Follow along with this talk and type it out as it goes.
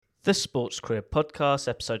The Sports Career Podcast,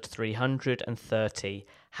 episode 330.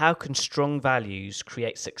 How can strong values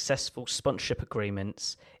create successful sponsorship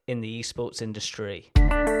agreements in the esports industry?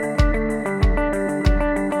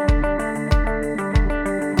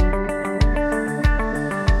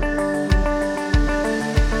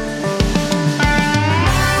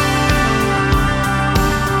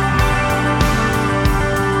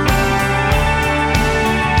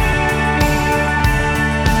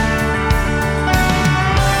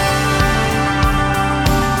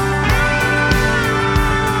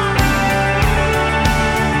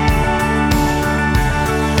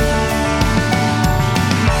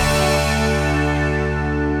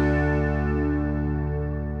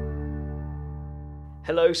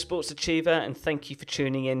 Hello, Sports Achiever, and thank you for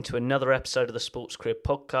tuning in to another episode of the Sports Career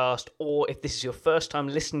Podcast. Or if this is your first time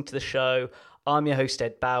listening to the show, I'm your host,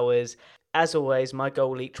 Ed Bowers. As always, my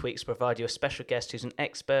goal each week is to provide you a special guest who's an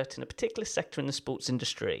expert in a particular sector in the sports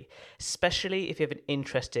industry, especially if you have an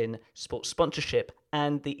interest in sports sponsorship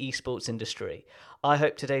and the esports industry. I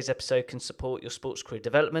hope today's episode can support your sports career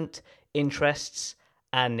development, interests,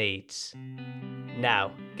 and needs.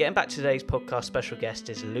 Now, getting back to today's podcast special guest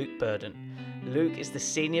is Luke Burdon. Luke is the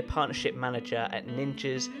Senior Partnership Manager at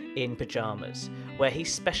Ninjas in Pyjamas, where he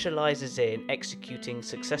specialises in executing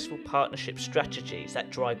successful partnership strategies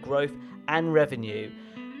that drive growth and revenue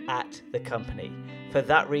at the company. For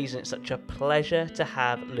that reason, it's such a pleasure to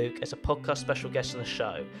have Luke as a podcast special guest on the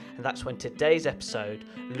show, and that's when today's episode,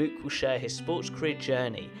 Luke will share his sports career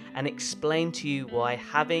journey and explain to you why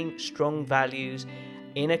having strong values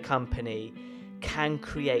in a company can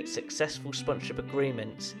create successful sponsorship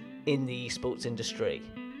agreements in the esports industry.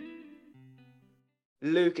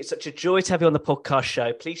 Luke, it's such a joy to have you on the podcast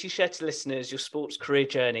show. Please you share to listeners your sports career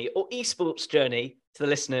journey or esports journey to the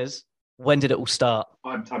listeners. When did it all start?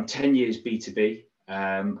 I'm 10 years B2B.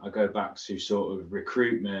 I go back to sort of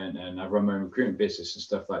recruitment, and I run my own recruitment business and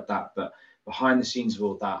stuff like that. But behind the scenes of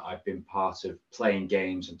all that, I've been part of playing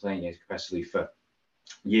games competitively for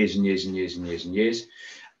years and years and years and years and years.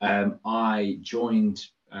 I joined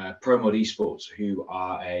ProMod Esports, who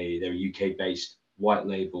are they're a UK-based white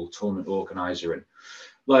label tournament organizer and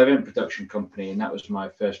live event production company, and that was my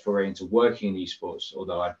first foray into working in esports,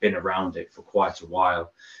 although I'd been around it for quite a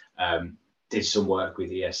while. Did some work with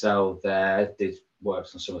ESL there, did work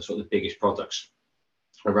on some of the biggest products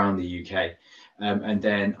around the UK. And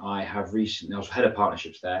then I was head of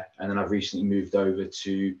partnerships there, and then I've recently moved over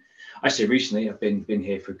to, I say recently, I've been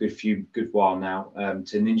here for a good while now,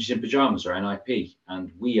 to Ninjas in Pyjamas, or NIP,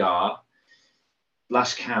 and we are,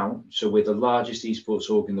 last count, so we're the largest esports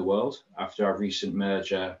org in the world after our recent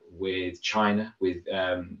merger with China, with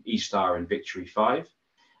eStar and Victory 5.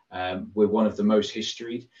 We're one of the most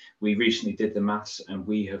historied. We recently did the maths, and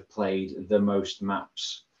we have played the most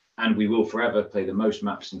maps, and we will forever play the most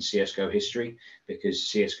maps in CSGO history,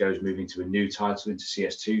 because CSGO is moving to a new title into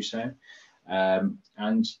CS2 soon.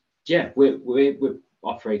 And yeah, we're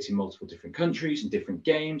operating multiple different countries and different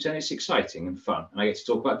games, and it's exciting and fun. And I get to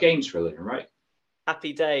talk about games for a living, right?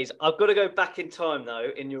 Happy days. I've got to go back in time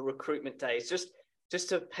though, in your recruitment days, just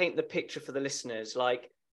to paint the picture for the listeners,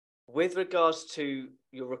 like with regards to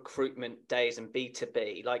your recruitment days and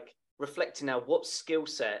B2B, like reflecting now, what skill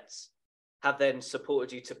sets have then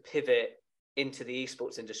supported you to pivot into the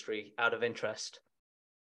esports industry out of interest?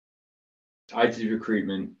 I did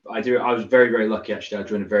recruitment. I was very, very lucky, actually. I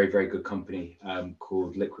joined a very, very good company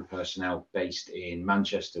called Liquid Personnel, based in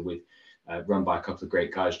Manchester, with run by a couple of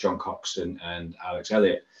great guys, John Coxon and Alex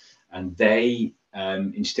Elliott. And they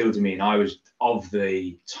instilled in me, and I was of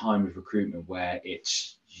the time of recruitment where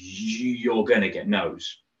you're going to get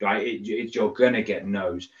no's, right? You're going to get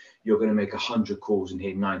no's. You're going to make 100 calls and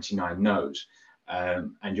hear 99 no's.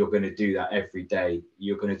 And you're going to do that every day.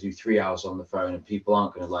 You're going to do 3 hours on the phone, and people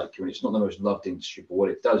aren't going to like you. And it's not the most loved industry, but what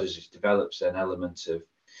it does is it develops an element of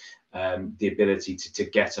the ability to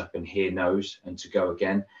get up and hear no's and to go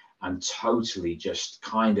again, and totally just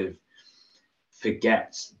kind of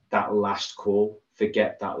forget that last call,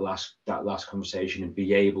 forget that last conversation, and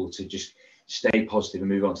be able to just stay positive and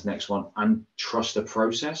move on to the next one, and trust the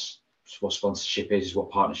process. What sponsorship is what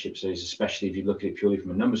partnerships is, especially if you look at it purely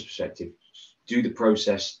from a numbers perspective. Do the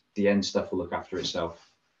process, the end stuff will look after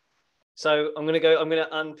itself. So I'm going to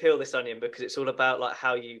unpeel this onion, because it's all about like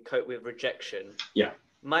how you cope with rejection. Yeah.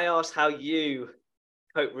 May I ask how you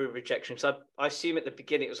cope with rejection? So I assume at the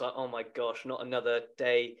beginning it was like, oh my gosh, not another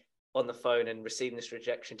day on the phone and receiving this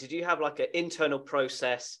rejection. Did you have like an internal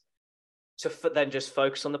process to then just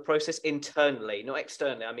focus on the process internally, not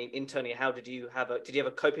externally? I mean, internally, how did you have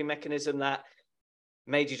a coping mechanism that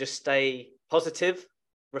made you just stay positive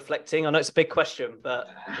reflecting? I know it's a big question, but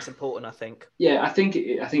it's important, I think. Yeah, I think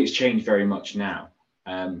it's changed very much now.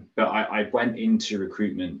 But I went into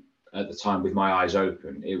recruitment at the time with my eyes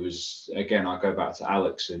open. It was, again, I go back to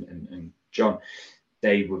Alex and John.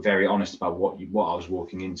 They were very honest about what I was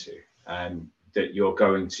walking into, that you're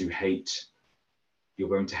going to hate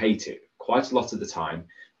it quite a lot of the time,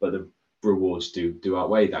 but the rewards do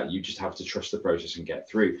outweigh that. You just have to trust the process and get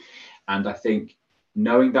through. And I think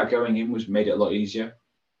knowing that going in made it a lot easier.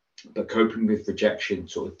 But coping with rejection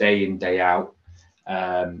sort of day in, day out,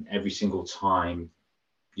 every single time,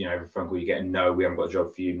 every phone call you get a no, we haven't got a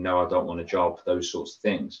job for you, no, I don't want a job, those sorts of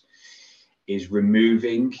things, is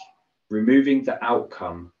removing the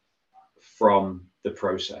outcome from the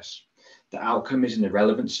process. The outcome is an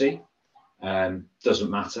irrelevancy.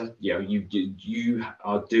 Doesn't matter. You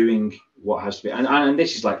are doing what has to be, and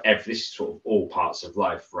this is this is sort of all parts of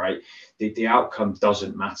life, right? The outcome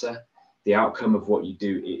doesn't matter. The outcome of what you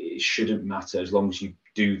do, it shouldn't matter as long as you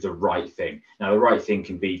do the right thing. Now, the right thing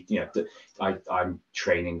can be, I'm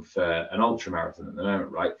training for an ultra marathon at the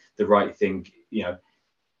moment, right? The right thing,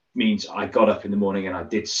 means I got up in the morning and I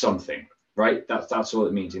did something, right? That's all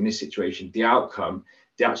it means in this situation. The outcome,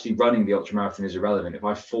 actually running the ultra marathon is irrelevant. If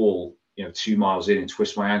I fall, 2 miles in and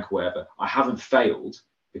twist my ankle, whatever, I haven't failed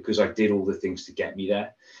because I did all the things to get me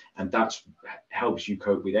there. And that helps you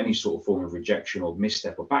cope with any sort of form of rejection or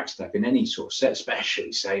misstep or backstep in any sort of set,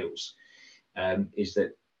 especially sales, is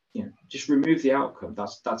that, just remove the outcome.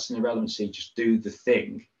 That's an irrelevancy. Just do the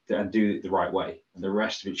thing and do it the right way. And the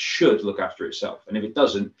rest of it should look after itself. And if it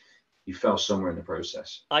doesn't, you fell somewhere in the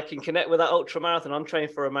process. I can connect with that ultra marathon. I'm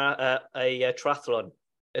training for a triathlon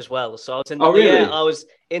as well. So I was in I was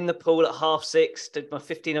in the pool at 6:30, did my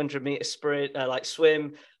 1,500 meter sprint,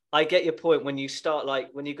 swim. I get your point. When you start,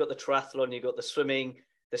 when you've got the triathlon, you've got the swimming,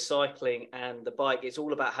 the cycling and the bike, it's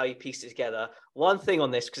all about how you piece it together. One thing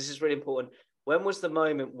on this, because this is really important. When was the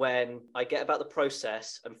moment when I get about the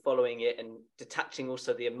process and following it and detaching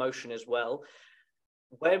also the emotion as well?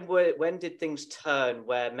 When did things turn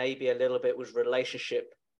where maybe a little bit was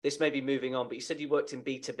relationship? This may be moving on, but you said you worked in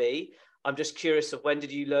B2B. I'm just curious of when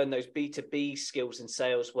did you learn those B2B skills in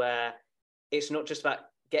sales where it's not just about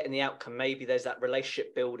getting the outcome, maybe there's that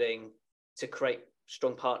relationship building to create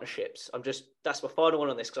strong partnerships. That's my final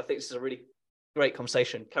one on this because I think this is a really great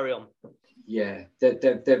conversation. Carry on. Yeah,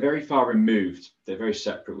 they're very far removed. They're very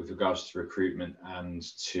separate with regards to recruitment and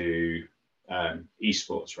to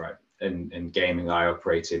esports, right? And gaming I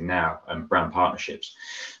operate in now, and brand partnerships.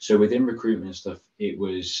 So within recruitment and stuff, it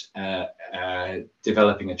was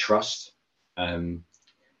developing a trust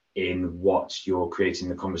in what you're creating,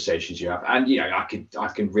 the conversations you have. And I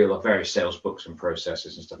can reel off various sales books and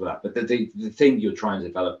processes and stuff like that. But the thing you're trying to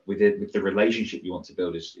develop with the relationship you want to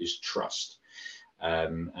build is trust.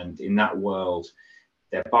 And in that world,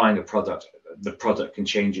 they're buying a product. The product can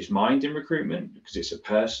change its mind in recruitment because it's a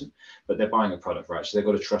person, but they're buying a product, right? So they've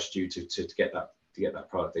got to trust you to get that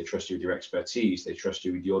product. They trust you with your expertise. They trust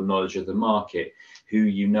you with your knowledge of the market, who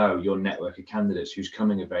your network of candidates, who's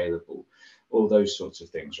coming available, all those sorts of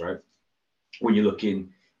things, right? When you look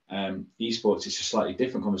in esports, it's a slightly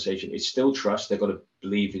different conversation. It's still trust. They've got to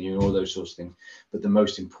believe in you and all those sorts of things. But the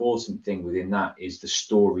most important thing within that is the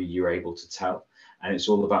story you're able to tell. And it's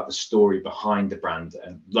all about the story behind the brand.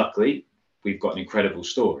 And luckily, we've got an incredible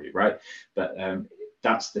story, right? But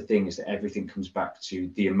that's the thing, is that everything comes back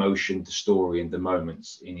to the emotion, the story, and the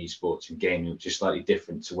moments in esports and gaming, which is slightly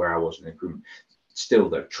different to where I was in recruitment. Still,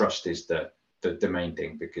 the trust is the main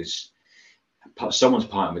thing, because someone's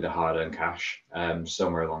parting with their hard-earned cash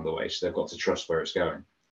somewhere along the way. So they've got to trust where it's going.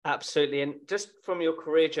 Absolutely. And just from your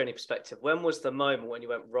career journey perspective, when was the moment when you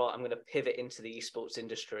went, right, I'm going to pivot into the esports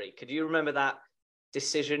industry? Could you remember that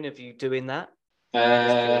decision of you doing that?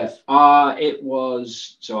 It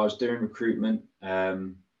was, so I was doing recruitment.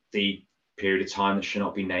 The period of time that should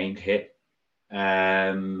not be named hit.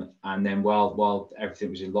 And then while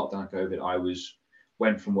everything was in lockdown, COVID, I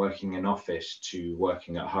went from working in office to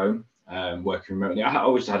working at home, working remotely. I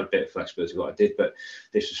always had a bit of flexibility with what I did, but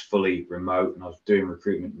this was fully remote, and I was doing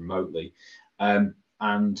recruitment remotely. And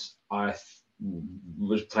I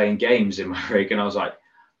was playing games in my rig, and I was like,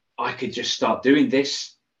 I could just start doing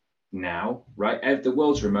this now, right? The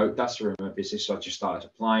world's remote. That's a remote business. So I just started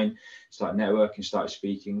applying, started networking, started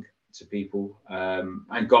speaking to people,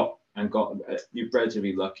 and got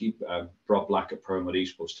relatively lucky. Rob Black at Pro Mod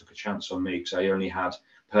Esports took a chance on me because I only had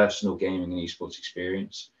personal gaming and esports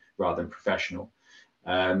experience rather than professional.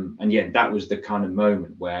 And yeah, that was the kind of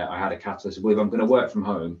moment where I had a catalyst. Well, if I'm going to work from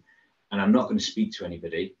home and I'm not going to speak to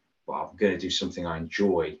anybody, but I'm going to do something I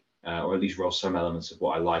enjoy, or at least roll some elements of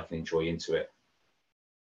what I like and enjoy into it.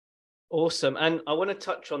 Awesome. And I want to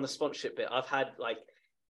touch on the sponsorship bit. I've had like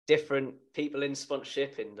different people in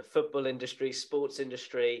sponsorship in the football industry, sports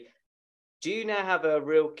industry. Do you now have a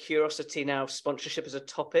real curiosity now of sponsorship as a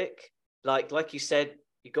topic? Like you said,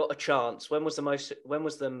 you got a chance. When was the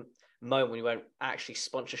moment when you went, actually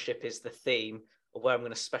sponsorship is the theme or where I'm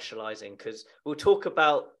going to specialize in? Because we'll talk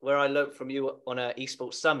about where I learned from you on a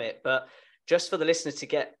esports summit, but just for the listener to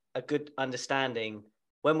get a good understanding,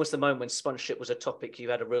 when was the moment when sponsorship was a topic you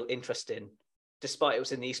had a real interest in, despite it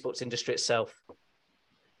was in the esports industry itself?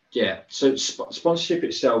 Yeah, so sponsorship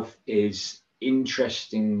itself is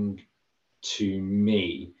interesting to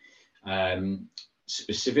me,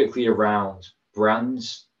 specifically around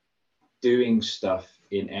brands doing stuff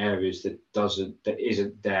in areas that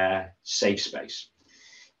isn't their safe space,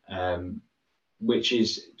 which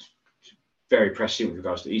is very prescient with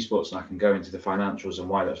regards to esports, and I can go into the financials and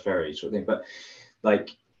why that's very sort of thing. But like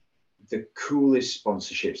the coolest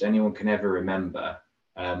sponsorships anyone can ever remember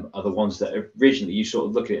are the ones that originally you sort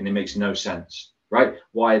of look at it and it makes no sense, right?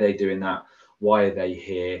 Why are they doing that? Why are they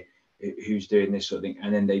here? Who's doing this sort of thing?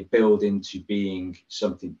 And then they build into being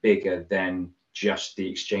something bigger than just the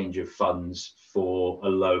exchange of funds for a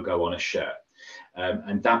logo on a shirt.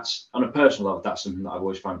 And that's, on a personal level, that's something that I've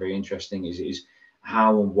always found very interesting is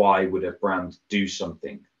how and why would a brand do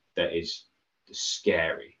something that is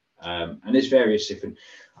scary? And there's various different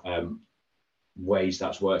ways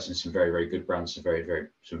that's worked in some very, very good brands, some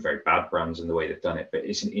very bad brands in the way they've done it. But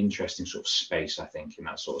it's an interesting sort of space, I think, in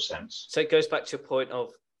that sort of sense. So it goes back to your point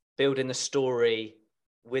of building the story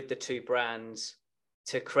with the two brands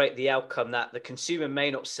to create the outcome that the consumer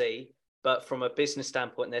may not see, but from a business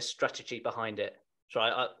standpoint, there's strategy behind it.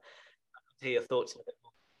 Right? I'll hear your thoughts a bit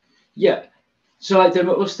more. Yeah. So like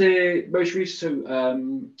what's the most recent?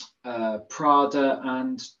 So Prada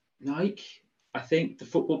and Nike, I think, the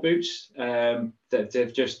football boots that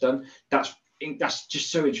they've just done. That's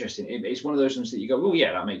just so interesting. It's one of those ones that you go, oh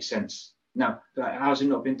yeah, that makes sense. Now, how's it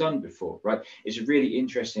not been done before, right? It's a really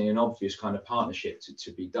interesting and obvious kind of partnership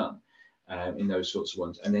to be done in those sorts of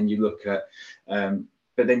ones. And then you look at,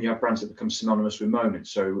 but then you have brands that become synonymous with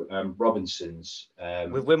moments. So Robinson's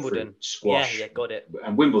with Wimbledon, squash, yeah, got it,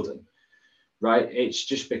 and Wimbledon. Right, it's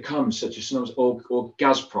just become such a synonymous, or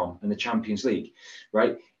Gazprom and the Champions League,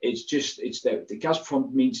 right? It's the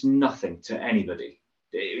Gazprom means nothing to anybody.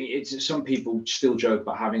 It's some people still joke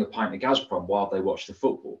about having a pint of Gazprom while they watch the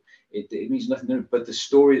football. It means nothing, but the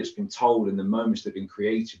story that's been told and the moments that have been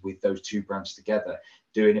created with those two brands together,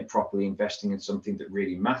 doing it properly, investing in something that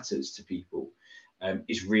really matters to people,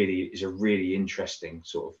 is a really interesting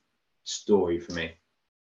sort of story for me.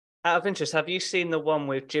 Out of interest, have you seen the one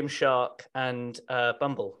with Gymshark and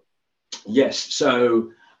Bumble? Yes,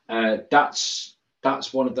 so that's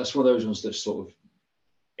one of those ones that sort of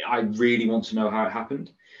I really want to know how it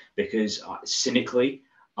happened, because cynically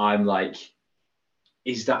I'm like,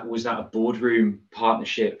 was that a boardroom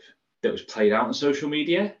partnership that was played out on social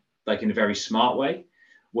media, like in a very smart way?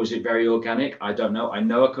 Was it very organic? I don't know. I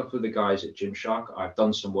know a couple of the guys at Gymshark. I've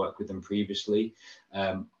done some work with them previously.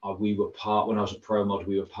 We were when I was at ProMod,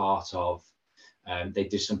 we were part of, they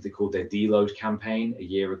did something called their Deload campaign a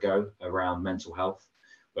year ago around mental health,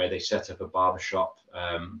 where they set up a barbershop.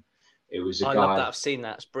 It was I guy. love that. I've seen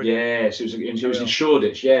that. It's brilliant. Yes, it was in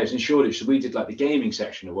Shoreditch. Yeah, it was in Shoreditch. So we did like the gaming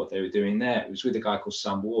section of what they were doing there. It was with a guy called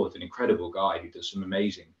Sam Ward, an incredible guy who does some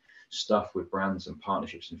amazing stuff with brands and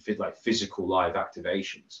partnerships and like physical live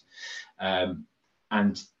activations.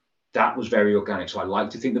 And that was very organic. So I like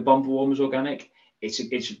to think the Bumble one was organic. It's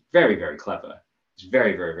very, very clever. It's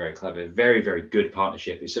very, very, very clever. Very, very good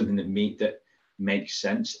partnership. It's something that makes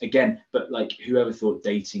sense. Again, but like whoever thought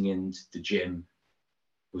dating in the gym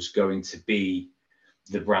was going to be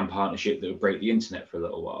the brand partnership that would break the internet for a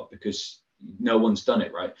little while, because no one's done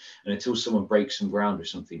it, right? And until someone breaks some ground with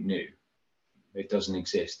something new, it doesn't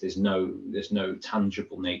exist. There's no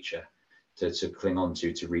tangible nature to cling on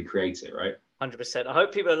to recreate it, right? 100%. I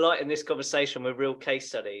hope people are liking this conversation with real case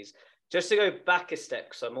studies. Just to go back a step,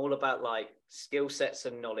 because I'm all about like skill sets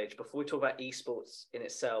and knowledge. Before we talk about esports in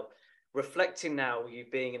itself, reflecting now, you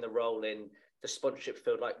being in the role in the sponsorship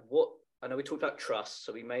field, like I know we talked about trust,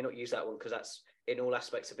 so we may not use that one because that's in all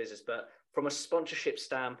aspects of business, but from a sponsorship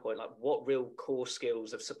standpoint, like what real core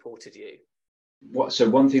skills have supported you? So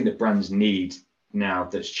one thing that brands need now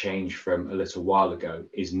that's changed from a little while ago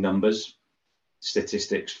is numbers,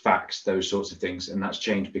 statistics, facts, those sorts of things. And that's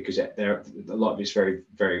changed because a lot of it's very,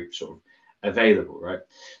 very sort of available, right?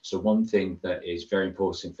 So one thing that is very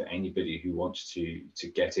important for anybody who wants to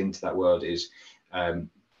get into that world is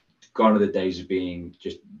Gone are the days of being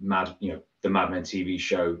just mad, the Mad Men TV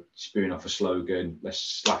show, spewing off a slogan, let's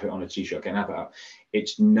slap it on a t-shirt, get an advert out.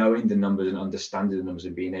 It's knowing the numbers and understanding the numbers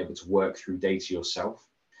and being able to work through data yourself,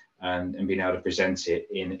 and being able to present it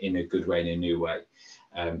in a good way, in a new way,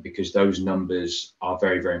 because those numbers are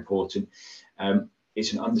very, very important.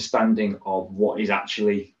 It's an understanding of what is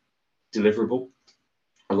actually deliverable.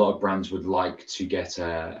 A lot of brands would like to get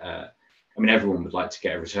everyone would like to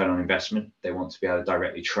get a return on investment. They want to be able to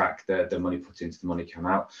directly track the money put into, the money come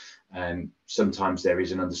out. Sometimes there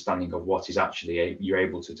is an understanding of what is actually you're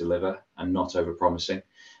able to deliver, and not over-promising,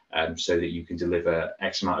 so that you can deliver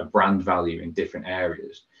X amount of brand value in different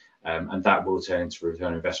areas. And that will turn into a return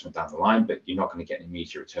on investment down the line, but you're not going to get an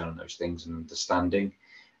immediate return on those things, and understanding.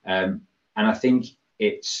 And I think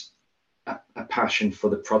it's a passion for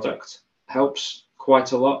the product helps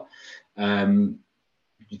quite a lot.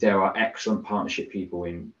 There are excellent partnership people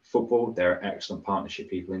in football. There are excellent partnership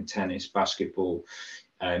people in tennis, basketball,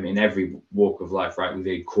 in every walk of life, right?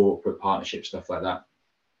 Within corporate partnerships, stuff like that.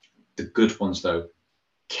 The good ones, though,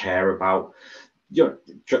 care about,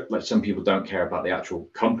 like some people don't care about the actual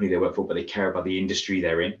company they work for, but they care about the industry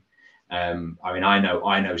they're in.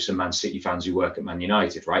 I know some Man City fans who work at Man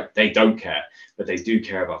United, right? They don't care, but they do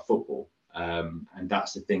care about football. And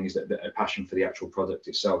that's the thing, is that a passion for the actual product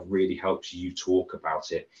itself really helps you talk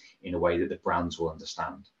about it in a way that the brands will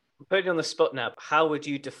understand. I'm putting you on the spot now. How would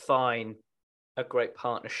you define a great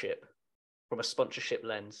partnership from a sponsorship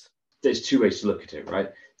lens? There's two ways to look at it,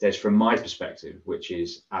 right? There's from my perspective, which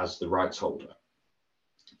is as the rights holder.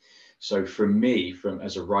 So for me,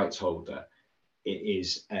 as a rights holder, it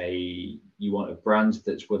is you want a brand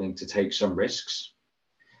that's willing to take some risks,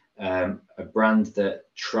 a brand that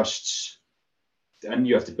trusts, and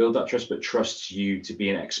you have to build that trust, but trusts you to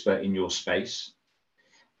be an expert in your space,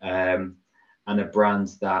 and a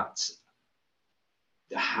brand that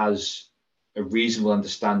has a reasonable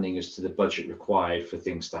understanding as to the budget required for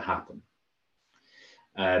things to happen.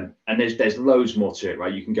 And there's loads more to it,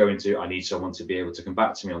 right? You can go into, I need someone to be able to come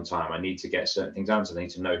back to me on time. I need to get certain things answered. I need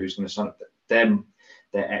to know who's going to sign up. They're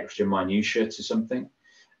extra minutiae to something.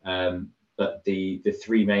 But the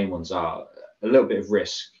three main ones are a little bit of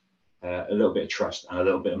risk, a little bit of trust, and a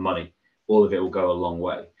little bit of money. All of it will go a long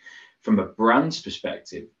way. From a brand's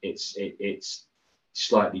perspective, it's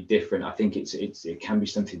slightly different. I think it can be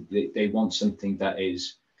something they want, something that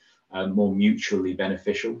is more mutually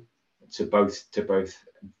beneficial to both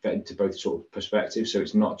sort of perspectives. So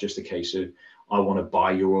it's not just a case of, I want to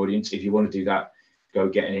buy your audience. If you want to do that, go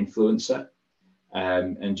get an influencer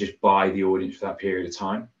and just buy the audience for that period of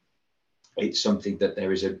time. It's something that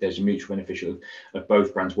there's a mutual beneficial of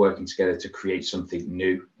both brands working together to create something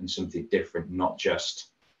new and something different, not just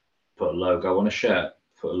put a logo on a shirt,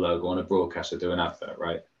 put a logo on a broadcast, or do an advert,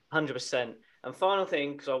 right? 100%. And final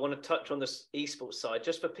thing, because I want to touch on this esports side,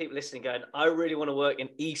 just for people listening going, I really want to work in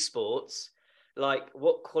esports. Like,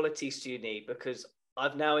 what qualities do you need? Because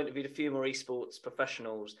I've now interviewed a few more esports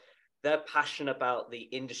professionals. They're passionate about the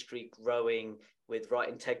industry growing with right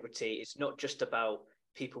integrity. It's not just about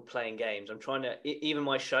people playing games. I'm trying to, even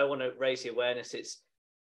my show, I want to raise the awareness. It's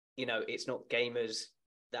not gamers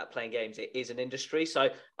that playing games. It is an industry. So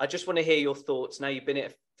I just want to hear your thoughts. Now you've been in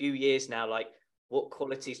it a few years now, like, what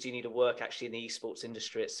qualities do you need to work actually in the esports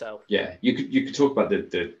industry itself? Yeah, you could talk about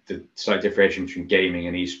the slight differentiation between gaming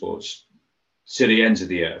and esports to the ends of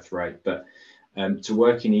the earth, right? But to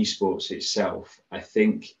work in esports itself, I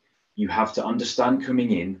think you have to understand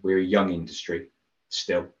coming in, we're a young industry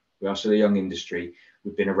still. We're also a young industry.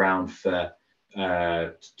 We've been around for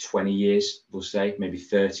 20 years, we'll say, maybe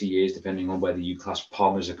 30 years, depending on whether you class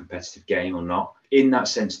Pong as a competitive game or not. In that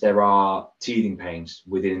sense, there are teething pains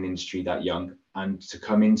within an industry that young. And to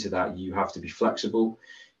come into that, you have to be flexible.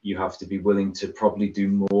 You have to be willing to probably do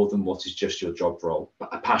more than what is just your job role.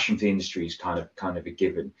 But a passion for the industry is kind of a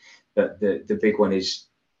given. But the big one is,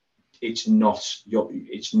 it's not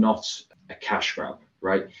a cash grab,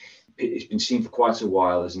 right? It's been seen for quite a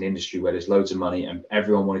while as an industry where there's loads of money and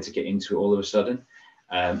everyone wanted to get into it all of a sudden.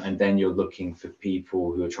 And then you're looking for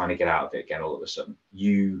people who are trying to get out of it again all of a sudden.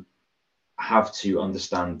 You have to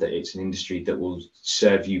understand that it's an industry that will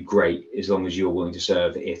serve you great as long as you're willing to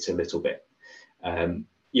serve it a little bit.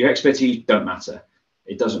 Your expertise don't matter.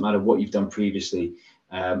 It doesn't matter what you've done previously.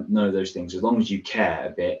 None of those things. As long as you care a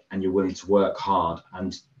bit and you're willing to work hard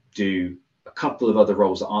and do a couple of other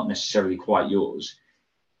roles that aren't necessarily quite yours,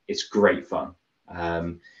 it's great fun.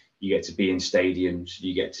 You get to be in stadiums.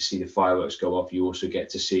 You get to see the fireworks go off. You also get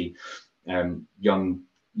to see young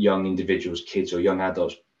individuals, kids or young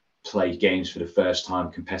adults play games for the first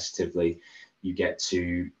time competitively. You get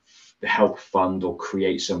to help fund or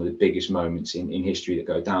create some of the biggest moments in history that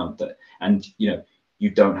go down. And you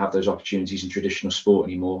don't have those opportunities in traditional sport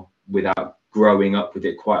anymore without growing up with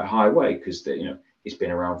it quite a high way, because it's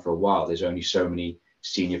been around for a while. There's only so many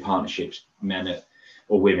senior partnerships, men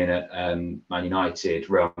or women at Man United,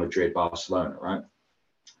 Real Madrid, Barcelona, right?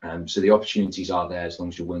 So the opportunities are there as long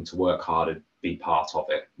as you're willing to work hard and be part of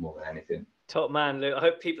it more than anything. Top man, Luke. I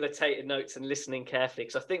hope people are taking notes and listening carefully,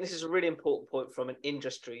 because I think this is a really important point from an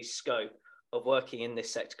industry scope of working in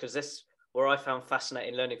this sector, because this, where I found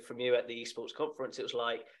fascinating learning from you at the Esports conference, it was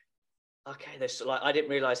like, okay, I didn't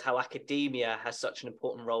realize how academia has such an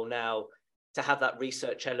important role now to have that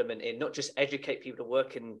research element in, not just educate people to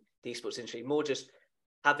work in the esports industry, more just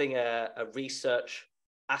having a research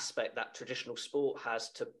aspect that traditional sport has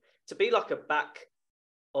to be like a back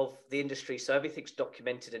of the industry, so everything's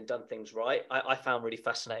documented and done things right. I found really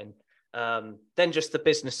fascinating. Then just the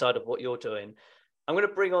business side of what you're doing. I'm going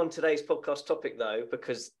to bring on today's podcast topic though,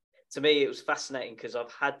 because to me it was fascinating, because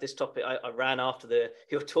I've had this topic. I ran after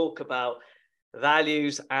your talk about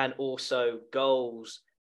values and also goals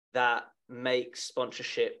that make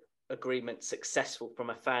sponsorship agreements successful from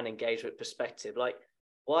a fan engagement perspective. Like,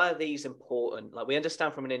 why are these important? Like, we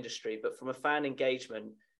understand from an industry, but from a fan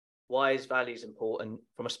engagement, why is values important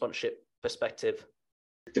from a sponsorship perspective?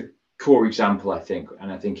 The core example, I think, and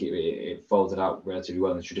I think it folded out relatively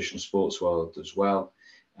well in the traditional sports world as well.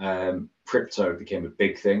 Crypto became a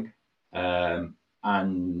big thing,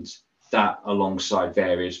 and that alongside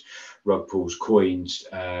various rug pulls, coins,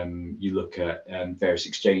 you look at various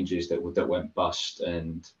exchanges that went bust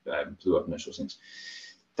and blew up and those sorts of things.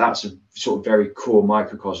 That's a sort of very core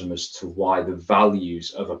microcosm as to why the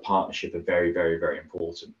values of a partnership are very, very, very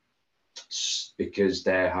important. Because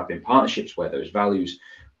there have been partnerships where those values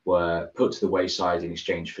were put to the wayside in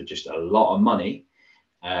exchange for just a lot of money,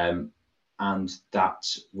 and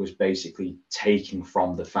that was basically taking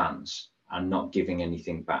from the fans and not giving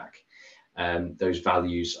anything back. Those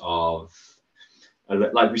values of,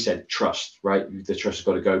 like we said, trust, right? The trust has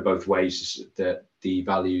got to go both ways. The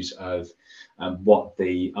values of what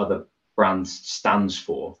the other brand stands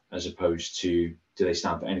for, as opposed to, do they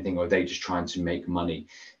stand for anything, or are they just trying to make money?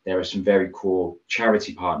 There are some very core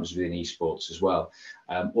charity partners within esports as well.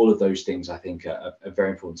 All of those things, I think, are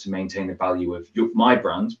very important to maintain the value of my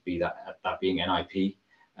brand, be that being NIP,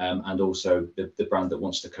 and also the brand that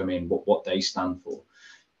wants to come in, what they stand for.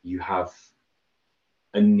 You have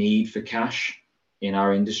a need for cash in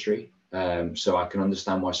our industry, so I can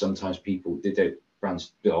understand why sometimes people, the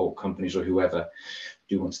brands or companies or whoever,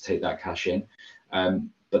 do want to take that cash in.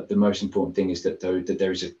 But the most important thing is that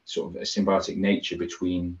there is a sort of a symbiotic nature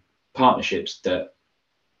between partnerships that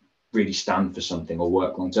really stand for something or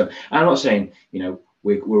work long term. And I'm not saying,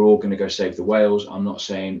 we're all going to go save the whales. I'm not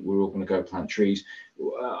saying we're all going to go plant trees.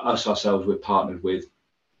 Us ourselves, we're partnered with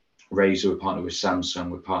Razer, we're partnered with Samsung,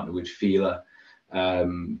 we're partnered with Fila,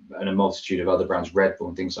 and a multitude of other brands, Red Bull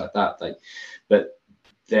and things like that. But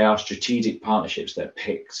there are strategic partnerships that are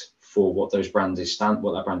picked for what that brand is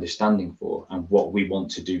standing for, and what we want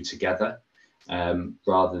to do together,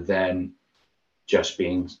 rather than just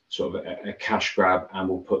being sort of a cash grab and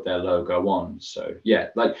we'll put their logo on. So yeah,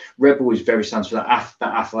 like Red Bull stands for that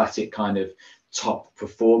athletic kind of top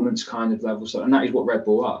performance kind of level. So, and that is what Red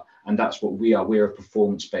Bull are, and that's what we are. We're a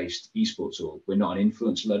performance-based esports org. We're not an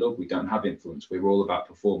influencer-led org. We don't have influence. We're all about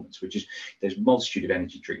performance, which is, there's a multitude of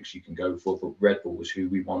energy drinks you can go for, but Red Bull was who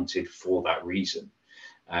we wanted for that reason.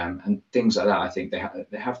 And things like that, I think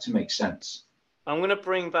they have to make sense. I'm going to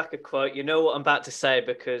bring back a quote. You know what I'm about to say,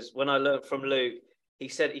 because when I learned from Luke, he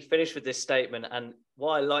finished with this statement, and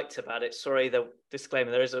what I liked about it, sorry, the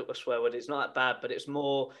disclaimer, there is a swear word, it's not that bad, but it's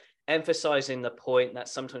more emphasizing the point that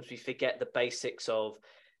sometimes we forget the basics of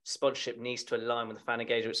sponsorship needs to align with the fan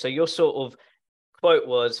engagement. So your sort of quote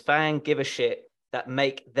was, fan give a shit that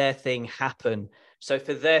make their thing happen. So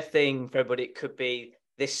for their thing, for everybody, it could be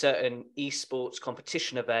this certain esports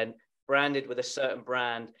competition event branded with a certain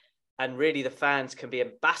brand, and really the fans can be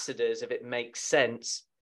ambassadors if it makes sense.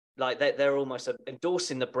 Like they're almost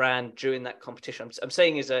endorsing the brand during that competition. I'm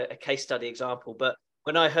saying as a case study example, but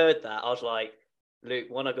when I heard that, I was like, Luke,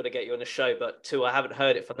 one, I've got to get you on the show, but two, I haven't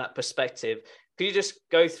heard it from that perspective. Could you just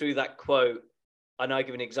go through that quote? I know I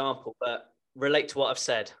give an example, but relate to what I've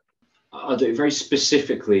said. I'll do it very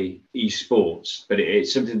specifically esports, but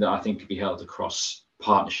it's something that I think could be held across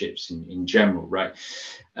partnerships in general, right?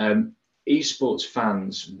 Esports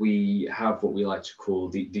fans, we have what we like to call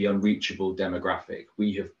the unreachable demographic.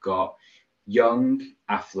 We have got young,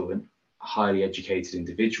 affluent, highly educated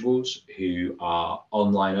individuals who are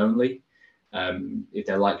online only. If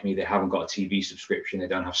they're like me, they haven't got a TV subscription, they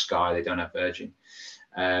don't have Sky, they don't have Virgin.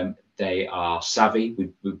 They are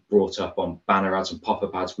savvy. We're brought up on banner ads and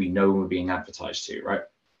pop-up ads. We know when we're being advertised to, right?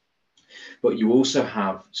 But you also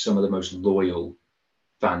have some of the most loyal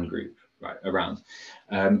fan group right around.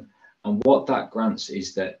 And what that grants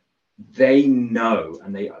is that they know,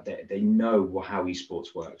 and they know how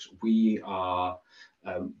esports works. We are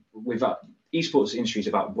with esports industry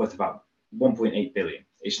is worth about 1.8 billion.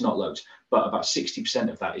 It's not loads, but about 60%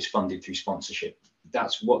 of that is funded through sponsorship.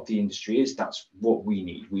 That's what the industry is. That's what we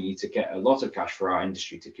need. We need to get a lot of cash for our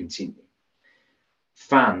industry to continue.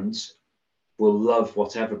 Fans will love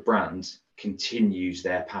whatever brand continues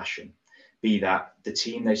their passion, be that the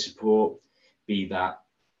team they support, be that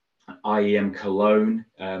IEM Cologne,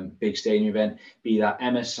 big stadium event, be that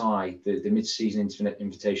MSI, the mid-season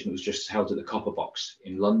invitation that was just held at the Copper Box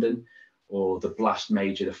in London, or the Blast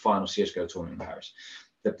Major, the final CSGO tournament in Paris.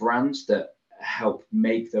 The brands that help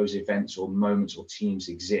make those events or moments or teams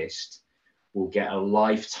exist will get a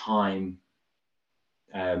lifetime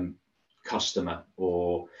customer,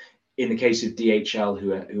 or in the case of DHL,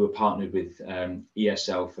 who are partnered with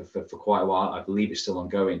ESL for quite a while, I believe it's still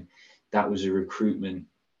ongoing. That was a recruitment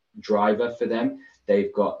driver for them.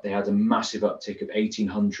 They had a massive uptick of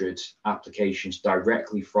 1,800 applications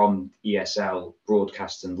directly from ESL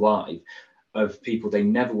broadcast and live of people they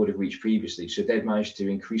never would have reached previously. So they've managed to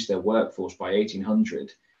increase their workforce by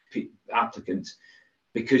 1,800 applicants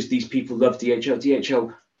because these people love DHL.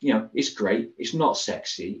 DHL, it's great. It's not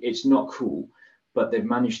sexy. It's not cool, but they've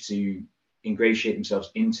managed to ingratiate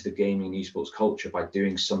themselves into the gaming and esports culture by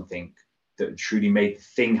doing something that truly made the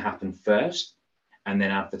thing happen first, and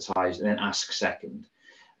then advertise and then ask second.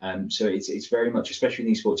 So it's very much, especially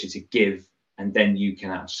in esports, it's a give and then you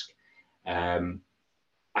can ask.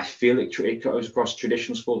 I feel it goes across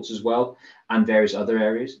traditional sports as well and various other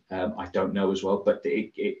areas. I don't know as well, but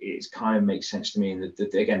it kind of makes sense to me. And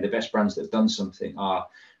again, the best brands that have done something are,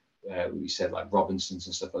 we said like Robinsons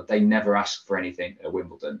and stuff, but they never ask for anything at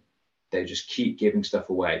Wimbledon. They just keep giving stuff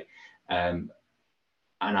away.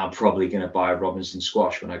 And I'm probably going to buy a Robinson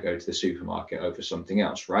squash when I go to the supermarket over something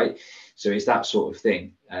else, right? So it's that sort of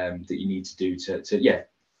thing that you need to do to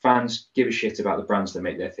fans give a shit about the brands that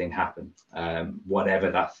make their thing happen,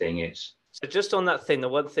 whatever that thing is. So just on that thing, the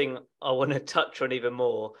one thing I want to touch on even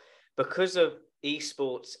more, because of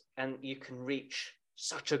esports and you can reach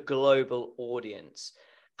such a global audience,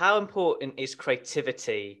 how important is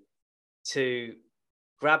creativity to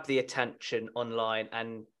grab the attention online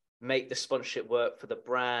and make the sponsorship work for the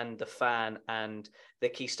brand, the fan, and the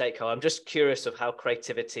key stakeholder? I'm just curious of how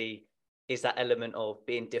creativity is that element of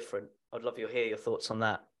being different. I'd love to hear your thoughts on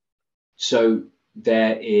that. So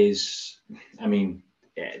there is,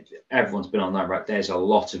 everyone's been online, right? There's a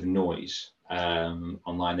lot of noise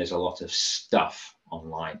online. There's a lot of stuff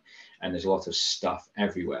online, and there's a lot of stuff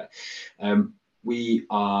everywhere. We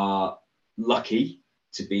are lucky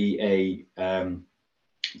to be a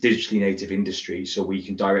digitally native industry, so we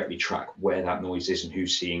can directly track where that noise is and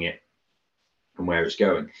who's seeing it and where it's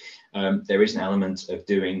going. There is an element of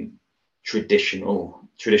doing traditional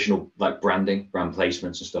like brand placements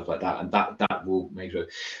and stuff like that, and that will make it.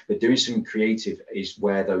 But doing something creative is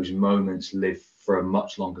where those moments live for a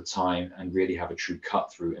much longer time and really have a true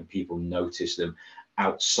cut through, and people notice them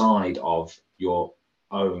outside of your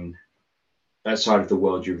own, outside of the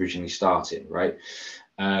world you originally started, right?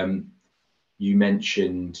 You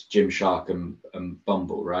mentioned Gymshark and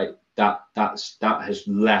Bumble, right? That has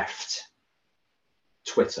left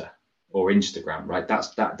Twitter or Instagram, right?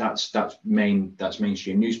 That's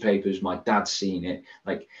mainstream newspapers. My dad's seen it.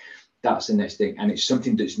 Like, that's the next thing, and it's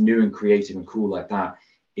something that's new and creative and cool. Like that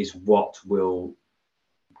is what will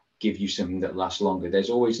give you something that lasts longer. There's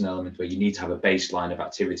always an element where you need to have a baseline of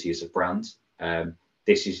activity as a brand.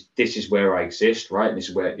 This is where I exist, right? And this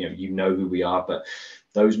is where you know who we are, but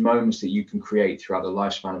those moments that you can create throughout the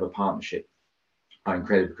lifespan of a partnership are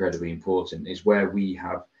incredibly important. Is where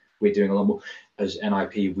we're doing a lot more. As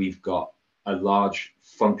NIP, we've got a large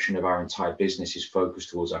function of our entire business is focused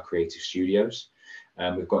towards our creative studios.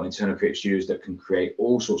 We've got internal creative studios that can create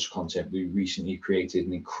all sorts of content. We recently created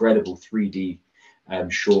an incredible 3D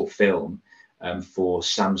short film for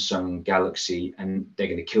Samsung Galaxy, and they're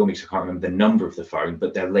going to kill me because I can't remember the number of the phone,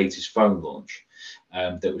 but their latest phone launch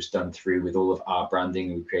that was done through with all of our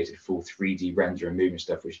branding. We created full 3D render and movement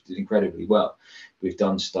stuff, which did incredibly well. We've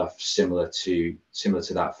done stuff similar to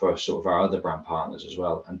that for sort of our other brand partners as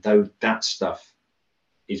well. And though that stuff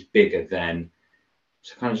is bigger than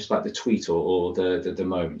kind of just like the tweet or the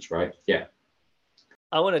moments, right? Yeah.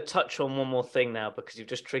 I want to touch on one more thing now because you've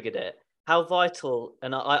just triggered it. How vital,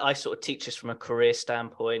 and I sort of teach this from a career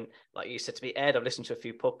standpoint, like you said to me, Ed, I've listened to a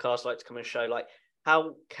few podcasts, I like to come and show, like,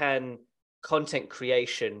 how can content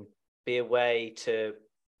creation be a way to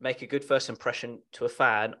make a good first impression to a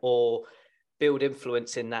fan or build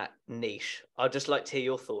influence in that niche? I'd just like to hear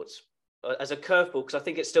your thoughts as a curveball, because I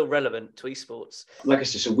think it's still relevant to esports. Like I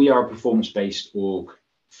said, so we are a performance-based org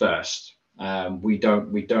first. We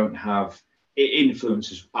don't have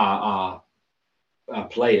influencers. Our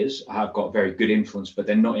players have got very good influence, but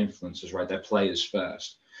they're not influencers, right? They're players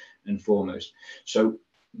first and foremost. So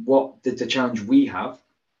what the challenge we have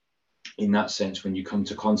in that sense when you come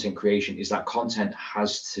to content creation is that content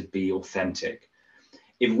has to be authentic.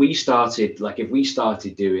 If we started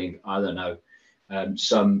doing, I don't know,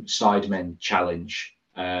 some Sidemen challenge,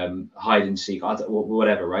 hide and seek,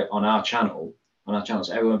 whatever, right, on our channels,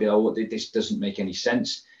 everyone would be like, oh, this doesn't make any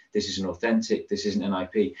sense. This isn't authentic. This isn't an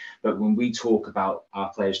IP. But when we talk about,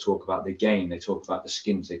 our players talk about the game, they talk about the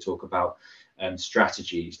skins, they talk about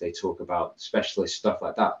strategies, they talk about specialist stuff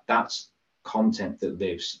like that. That's content that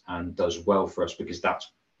lives and does well for us because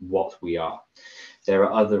that's what we are. There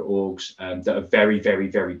are other orgs that are very, very,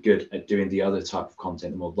 very good at doing the other type of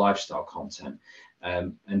content, the more lifestyle content.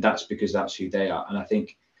 And that's because that's who they are. And I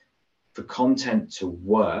think for content to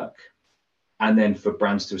work and then for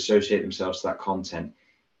brands to associate themselves to that content,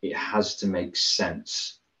 it has to make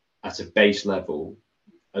sense at a base level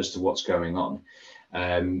as to what's going on.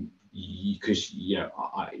 Because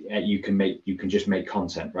you can just make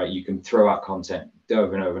content, right? You can throw out content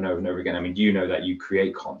over and over and over and over again. I mean, you know that you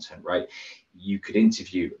create content, right? You could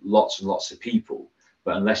interview lots and lots of people,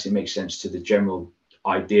 but unless it makes sense to the general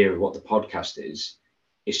idea of what the podcast is,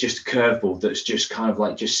 it's just a curveball that's just kind of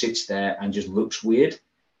like just sits there and just looks weird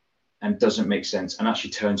and doesn't make sense and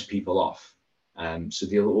actually turns people off. So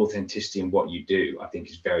the authenticity in what you do, I think,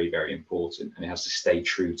 is very, very important, and it has to stay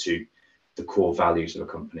true to the core values of a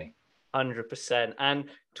company. 100%. And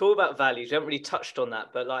talk about values. We haven't really touched on that,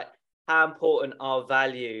 but like, how important are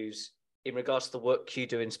values in regards to the work you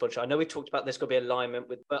do in sponsorship? I know we talked about there's got to be alignment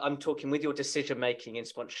with, but I'm talking with your decision making in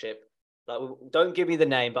sponsorship. Like, don't give me the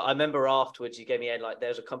name, but I remember afterwards you gave me like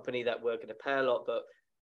there's a company that we're going to pay a lot, but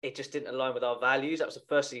it just didn't align with our values. That was the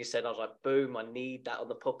first thing you said. I was like, boom, I need that on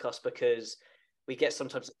the podcast because we get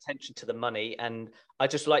sometimes attention to the money. And I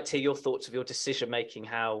just like to hear your thoughts of your decision making,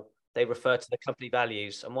 how they refer to the company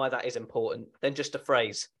values and why that is important than just a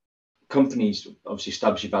phrase. Companies obviously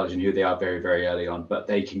establish values and who they are very, very early on, but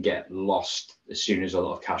they can get lost as soon as a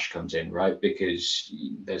lot of cash comes in, right? Because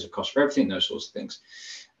there's a cost for everything, those sorts of things.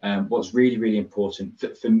 What's really, really important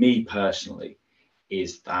for me personally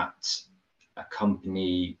is that a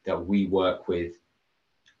company that we work with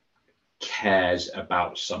cares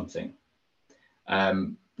about something.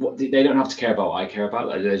 They don't have to care about what I care about.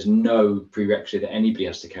 Like, there's no prerequisite that anybody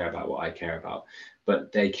has to care about what I care about,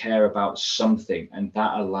 but they care about something, and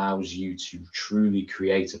that allows you to truly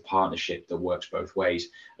create a partnership that works both ways,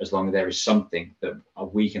 as long as there is something that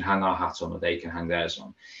we can hang our hat on or they can hang theirs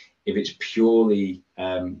on. If it's purely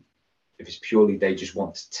they just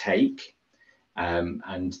want to take,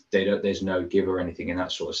 and there's no give or anything in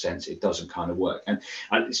that sort of sense, it doesn't kind of work. And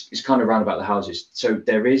it's kind of round about the houses. So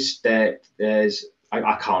there's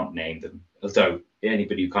I can't name them, although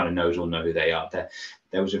anybody who kind of knows will know who they are.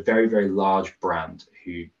 There was a very, very large brand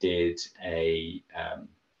who did a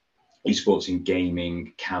esports and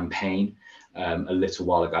gaming campaign a little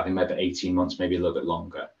while ago. I think maybe 18 months, maybe a little bit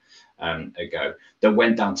longer ago, that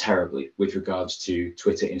went down terribly with regards to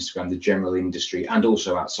Twitter, Instagram, the general industry, and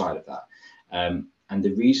also outside of that. And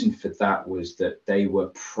the reason for that was that they were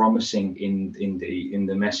promising in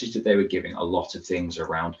the message that they were giving a lot of things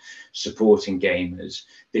around supporting gamers.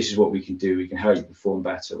 This is what we can do. We can help you perform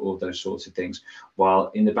better, all those sorts of things. While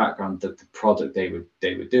in the background, the product they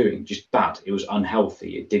were doing just bad. It was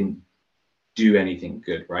unhealthy. It didn't do anything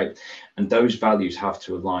good, right? And those values have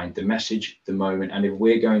to align, the message, the moment. And if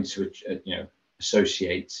we're going to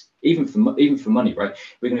associate, even for money, right?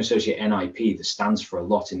 We're going to associate NIP that stands for a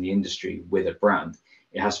lot in the industry with a brand.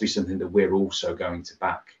 It has to be something that we're also going to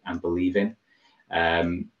back and believe in.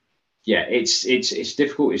 It's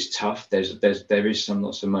difficult. It's tough. There is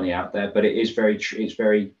lots of money out there, but it's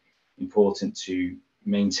very important to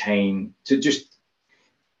maintain, to just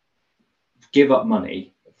give up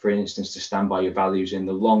money, for instance, to stand by your values in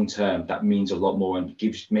the long term. That means a lot more and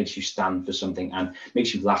makes you stand for something and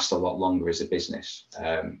makes you last a lot longer as a business,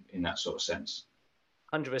 in that sort of sense.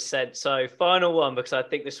 100%. So final one, because I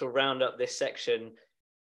think this will round up this section.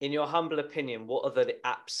 In your humble opinion, what are the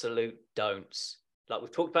absolute don'ts? Like,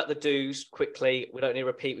 we've talked about the do's quickly. We don't need to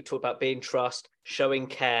repeat. We talked about being trust, showing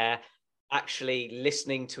care, actually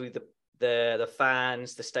listening to the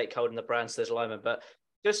fans, the stakeholder and the brands, there's alignment. But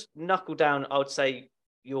just knuckle down, I would say,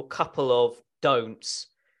 your couple of don'ts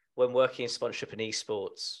when working in sponsorship and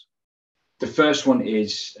esports. The first one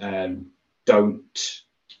is don't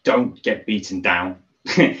get beaten down.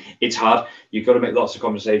 It's hard. You've got to make lots of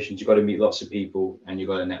conversations. You've got to meet lots of people, and you've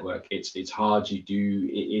got to network. It's hard. It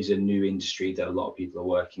is a new industry that a lot of people are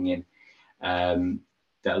working in,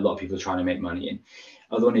 that a lot of people are trying to make money in.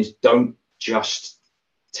 Other one is don't just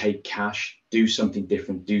take cash. Do something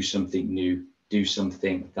different. Do something new. Do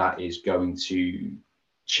something that is going to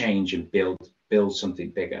change and build something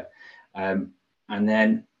bigger. And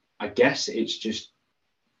then I guess it's just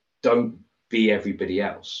don't be everybody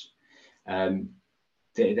else.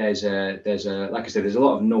 There's a like I said, there's a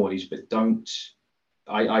lot of noise, but don't.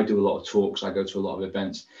 I do a lot of talks. I go to a lot of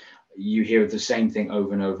events. You hear the same thing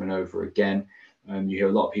over and over and over again. You hear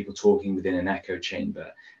a lot of people talking within an echo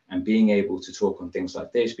chamber, and being able to talk on things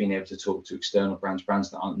like this, being able to talk to external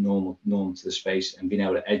brands that aren't normal to the space, and being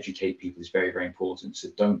able to educate people is very, very important. So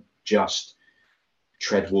don't just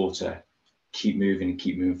tread water. Keep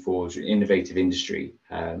moving forward. It's an innovative industry,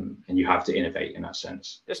 and you have to innovate in that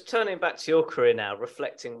sense. Just turning back to your career now,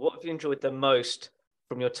 reflecting, what have you enjoyed the most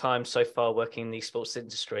from your time so far working in the esports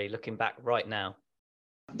industry, looking back right now?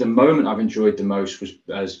 The moment I've enjoyed the most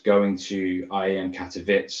was going to IEM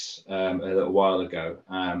Katowice a little while ago,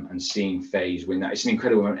 and seeing FaZe win that. It's an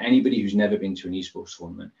incredible moment. Anybody who's never been to an esports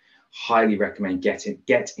tournament, highly recommend get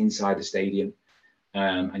inside the stadium,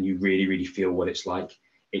 and you really, really feel what it's like.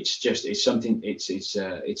 It's an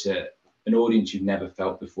audience you've never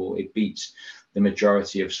felt before. It beats the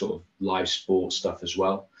majority of sort of live sports stuff as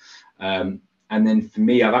well. And then for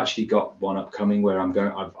me, I've actually got one upcoming where I'm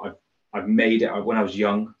going. I've made it. When I was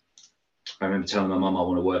young, I remember telling my mum I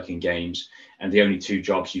want to work in games, and the only two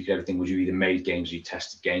jobs you could ever think was you either made games or you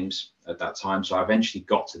tested games at that time. So I eventually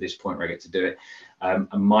got to this point where I get to do it. And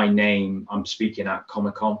my name, I'm speaking at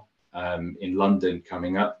Comic-Con in London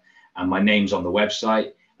coming up, and my name's on the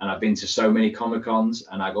website. And I've been to so many Comic-Cons,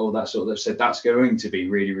 and I go, all that sort of stuff. So that's going to be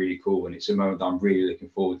really, really cool. And it's a moment that I'm really looking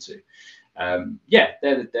forward to.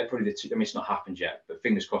 They're probably the two. I mean, it's not happened yet, but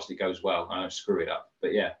fingers crossed it goes well. I don't screw it up.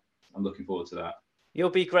 But yeah, I'm looking forward to that. You'll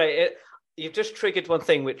be great. You've just triggered one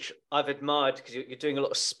thing which I've admired, because you're doing a lot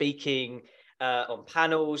of speaking on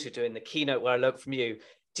panels. You're doing the keynote where I learned from you.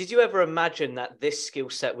 Did you ever imagine that this skill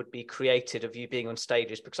set would be created of you being on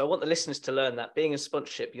stages? Because I want the listeners to learn that being in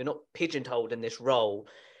sponsorship, you're not pigeonholed in this role.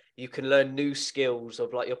 You can learn new skills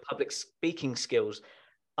of like your public speaking skills.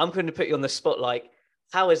 I'm going to put you on the spot. Like,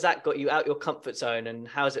 how has that got you out your comfort zone, and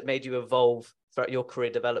how has it made you evolve throughout your career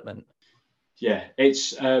development? Yeah,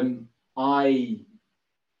 it's I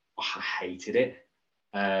hated it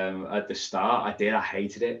at the start. I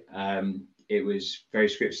hated it. It was very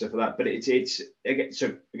scripted stuff like that. But it's again.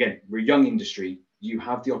 So again, we're a young industry. You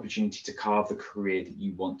have the opportunity to carve the career that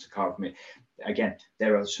you want to carve from it. Again,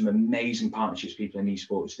 there are some amazing partnerships, people in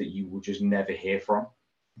esports that you will just never hear from.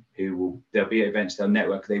 There'll be events, they'll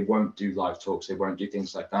network, they won't do live talks, they won't do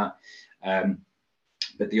things like that.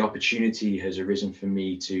 But the opportunity has arisen for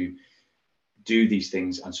me to do these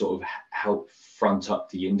things and sort of help front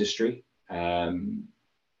up the industry,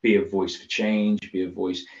 be a voice for change, be a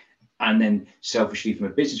voice. And then selfishly, from a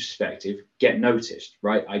business perspective, get noticed,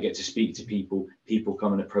 right? I get to speak to people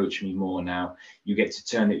come and approach me more now. You get to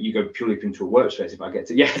turn it, you go purely into a work perspective. I get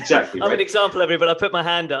to, yeah, exactly. I'm right? an example, everybody. I put my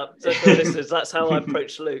hand up. So for listeners, that's how I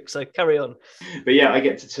approach Luke. So carry on. But yeah, I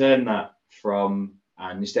get to turn that from,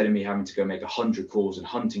 and instead of me having to go make 100 calls and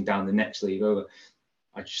hunting down the next lead over,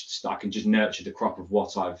 I can just nurture the crop of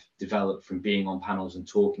what I've developed from being on panels and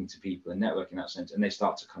talking to people and networking in that sense. And they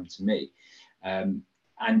start to come to me.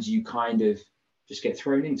 And you kind of just get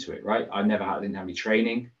thrown into it, right? I didn't have any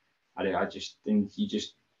training. I just think you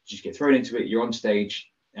just get thrown into it. You're on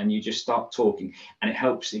stage and you just start talking, and it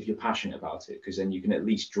helps if you're passionate about it, because then you can at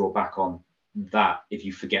least draw back on that if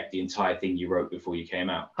you forget the entire thing you wrote before you came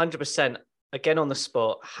out. 100%. Again, on the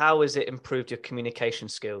spot, how has it improved your communication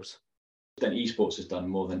skills? That esports has done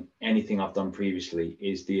more than anything I've done previously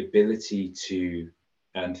is the ability to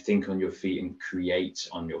think on your feet and create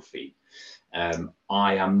on your feet.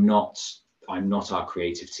 I'm not our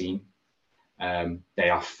creative team. They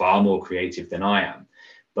are far more creative than I am.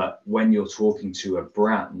 But when you're talking to a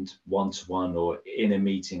brand one-to-one, or in a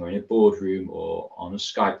meeting, or in a boardroom, or on a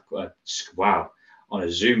Skype, on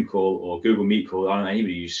a Zoom call or Google Meet call, I don't know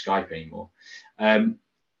anybody use Skype anymore.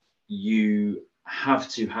 You have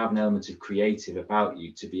to have an element of creative about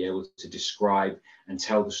you to be able to describe and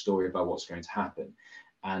tell the story about what's going to happen.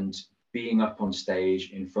 And being up on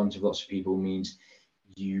stage in front of lots of people means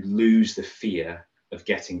you lose the fear of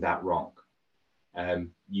getting that wrong.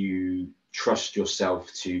 You trust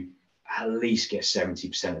yourself to at least get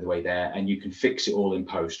 70% of the way there, and you can fix it all in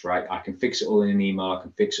post, right? I can fix it all in an email, I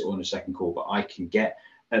can fix it all in a second call, but I can get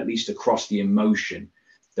at least across the emotion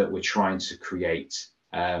that we're trying to create.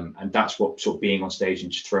 And that's what sort of being on stage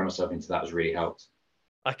and just throwing myself into that has really helped.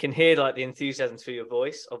 I can hear like the enthusiasm through your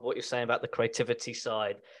voice of what you're saying about the creativity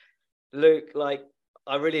side. Luke, like,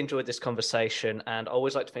 I really enjoyed this conversation, and I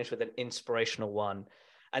always like to finish with an inspirational one.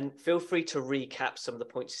 And feel free to recap some of the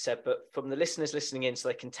points you said, but from the listeners listening in so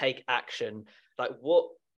they can take action, like what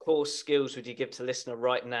core skills would you give to the listener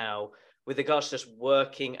right now with regards to just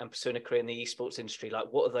working and pursuing a career in the esports industry?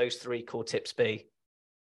 Like, what are those 3 core tips be?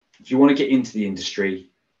 If you want to get into the industry,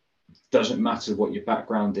 doesn't matter what your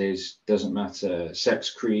background is, doesn't matter sex,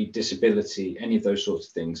 creed, disability, any of those sorts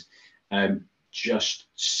of things. Just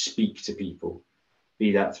speak to people,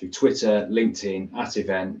 be that through Twitter, LinkedIn, at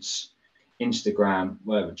events, Instagram,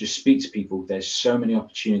 whatever. Just speak to people. There's so many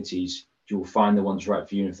opportunities. You will find the ones right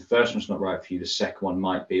for you. And if the first one's not right for you, the second one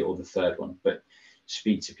might be, or the third one. But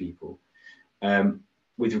speak to people.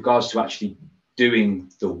 With regards to actually doing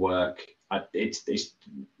the work,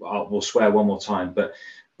 we'll swear one more time, but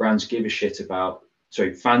fans give a shit about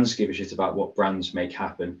what brands make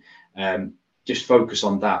happen. Just focus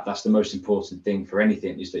on that. That's the most important thing for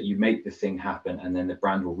anything, is that you make the thing happen and then the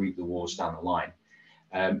brand will reap the rewards down the line.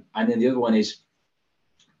 And then the other one is,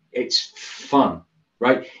 it's fun,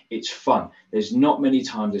 right? It's fun. There's not many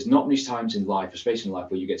times in life, especially in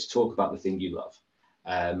life, where you get to talk about the thing you love.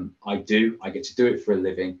 I get to do it for a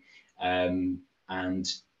living.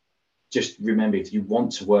 And just remember, if you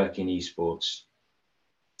want to work in esports,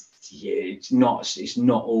 it's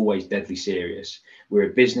not always deadly serious.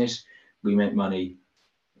 We're a business. We make money.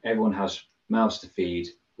 Everyone has mouths to feed.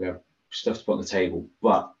 We have stuff to put on the table,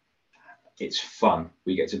 but it's fun.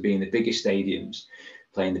 We get to be in the biggest stadiums,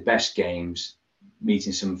 playing the best games,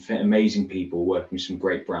 meeting some amazing people, working with some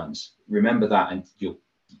great brands. Remember that, and you'll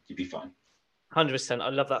be fine. 100%. I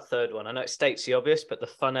love that third one. I know it states the obvious, but the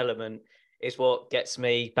fun element is what gets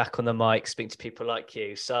me back on the mic, speaking to people like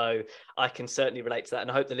you. So I can certainly relate to that.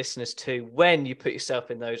 And I hope the listeners too, when you put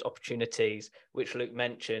yourself in those opportunities, which Luke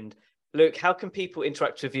mentioned. Luke, how can people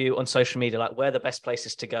interact with you on social media? Like, where are the best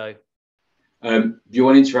places to go? If you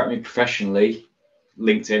want to interact with me professionally,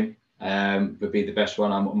 LinkedIn would be the best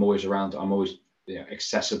one. I'm always around. I'm always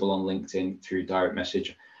accessible on LinkedIn through direct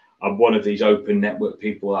message. I'm one of these open network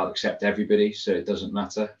people. I'll accept everybody, so it doesn't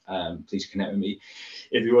matter. Please connect with me.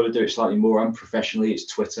 If you want to do it slightly more unprofessionally, it's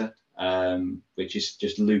Twitter, which is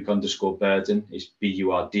just Luke_Burdon. It's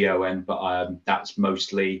Burdon, but that's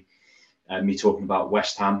mostly me talking about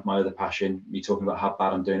West Ham, my other passion, me talking about how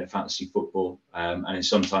bad I'm doing at fantasy football, and then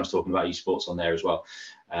sometimes talking about esports on there as well.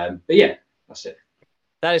 But yeah, that's it.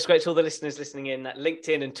 That is great to all the listeners listening in. That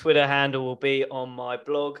LinkedIn and Twitter handle will be on my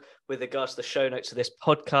blog with regards to the show notes of this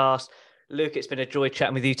podcast. Luke, it's been a joy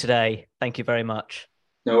chatting with you today. Thank you very much.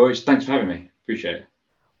 No worries. Thanks for having me. Appreciate it.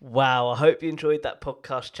 Wow, I hope you enjoyed that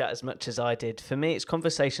podcast chat as much as I did. For me, it's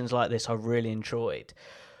conversations like this I really enjoyed.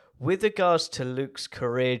 With regards to Luke's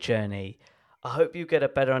career journey, I hope you get a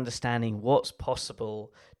better understanding what's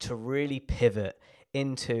possible to really pivot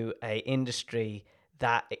into an industry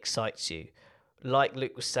that excites you. Like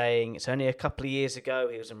Luke was saying, it's only a couple of years ago,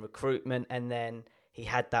 he was in recruitment, and then he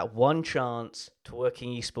had that one chance to work in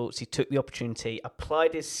esports. He took the opportunity,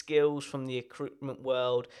 applied his skills from the recruitment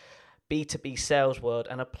world, B2B sales world,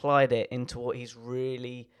 and applied it into what he's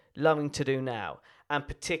really loving to do now. And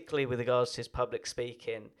particularly with regards to his public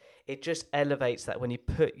speaking, it just elevates that when you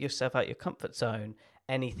put yourself out your comfort zone,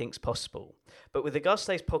 anything's possible. But with regards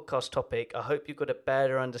to today's podcast topic, I hope you've got a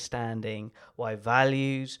better understanding why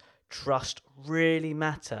values, trust really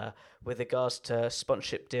matter with regards to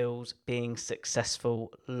sponsorship deals being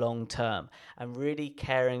successful long term, and really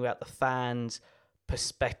caring about the fans'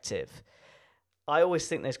 perspective. I always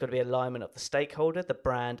think there's got to be alignment of the stakeholder, the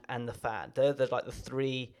brand, and the fan. They're like the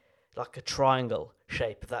three, like a triangle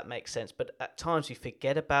shape, if that makes sense. But at times you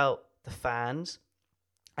forget about the fans,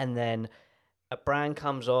 and then a brand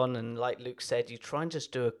comes on, and like Luke said, you try and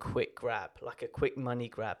just do a quick grab, like a quick money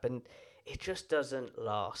grab, and it just doesn't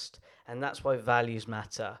last. And that's why values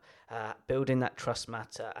matter, building that trust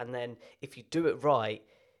matter. And then if you do it right,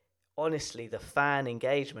 honestly, the fan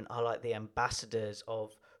engagement are like the ambassadors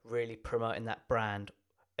of really promoting that brand,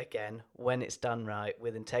 again, when it's done right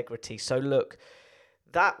with integrity. So look,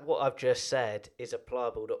 that what I've just said is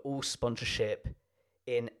applicable to all sponsorship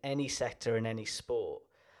in any sector, in any sport.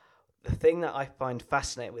 The thing that I find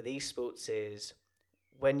fascinating with esports is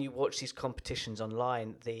when you watch these competitions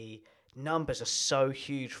online, the numbers are so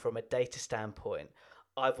huge from a data standpoint.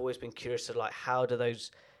 I've always been curious of like, how do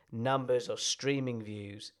those numbers or streaming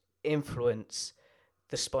views influence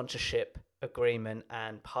the sponsorship agreement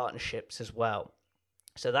and partnerships as well?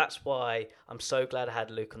 So that's why I'm so glad I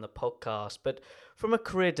had Luke on the podcast. But from a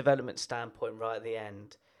career development standpoint, right at the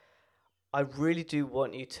end, I really do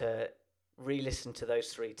want you to re-listen to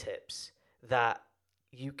those 3 tips that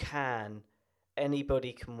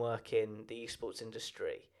anybody can work in the esports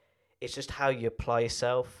industry. It's just how you apply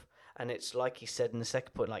yourself. And it's like you said in the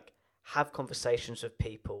second point, like have conversations with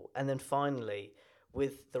people. And then finally,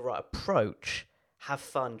 with the right approach, have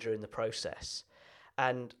fun during the process.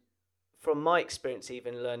 And from my experience,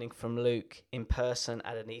 even learning from Luke in person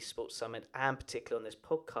at an esports summit, and particularly on this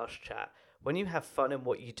podcast chat, when you have fun in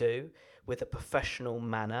what you do with a professional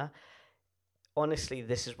manner, honestly,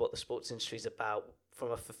 this is what the sports industry is about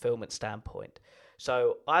from a fulfillment standpoint.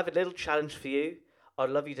 So I have a little challenge for you. I'd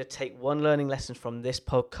love you to take one learning lesson from this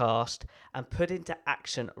podcast and put into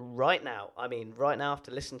action right now. I mean, right now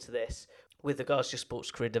after listening to this with regards to your sports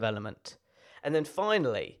career development. And then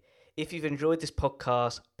finally, if you've enjoyed this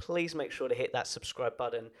podcast, please make sure to hit that subscribe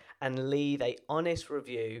button and leave an honest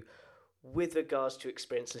review with regards to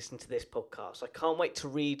experience listening to this podcast. I can't wait to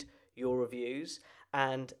read your reviews,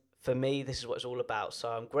 and for me, this is what it's all about. So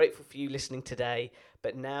I'm grateful for you listening today,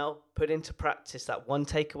 but now put into practice that one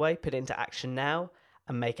takeaway, put into action now,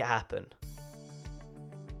 and make it happen.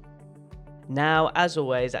 Now, as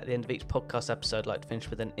always, at the end of each podcast episode, I'd like to finish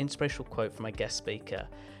with an inspirational quote from my guest speaker.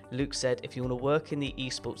 Luke said, if you want to work in the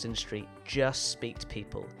esports industry, just speak to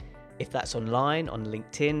people. If that's online, on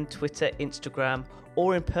LinkedIn, Twitter, Instagram,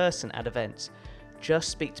 or in person at events, just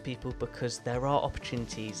speak to people because there are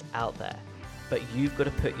opportunities out there. But you've got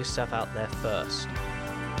to put yourself out there first.